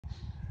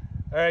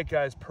All right,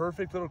 guys,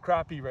 perfect little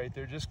crappie right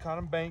there. Just kind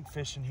of bank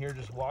fishing here,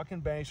 just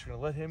walking banks. We're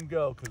gonna let him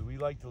go because we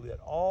like to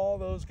let all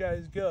those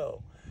guys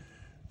go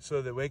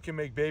so that we can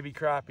make baby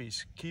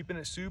crappies. Keeping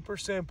it super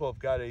simple. I've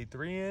got a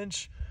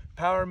 3-inch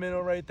power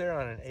minnow right there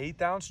on an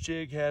 1/8-ounce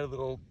jig head, a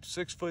little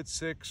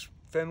 6'6"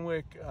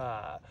 Fenwick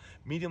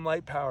medium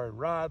light powered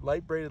rod,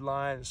 light braided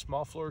line, a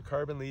small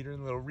fluorocarbon leader,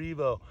 and a little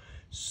Revo.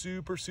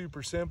 Super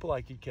simple.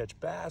 I could catch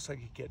bass, I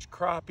could catch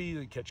crappie,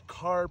 I could catch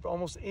carp,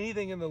 almost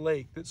anything in the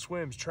lake that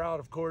swims. Trout,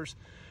 of course,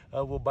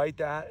 will bite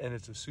that, and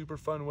it's a super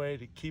fun way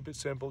to keep it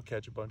simple,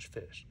 catch a bunch of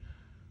fish.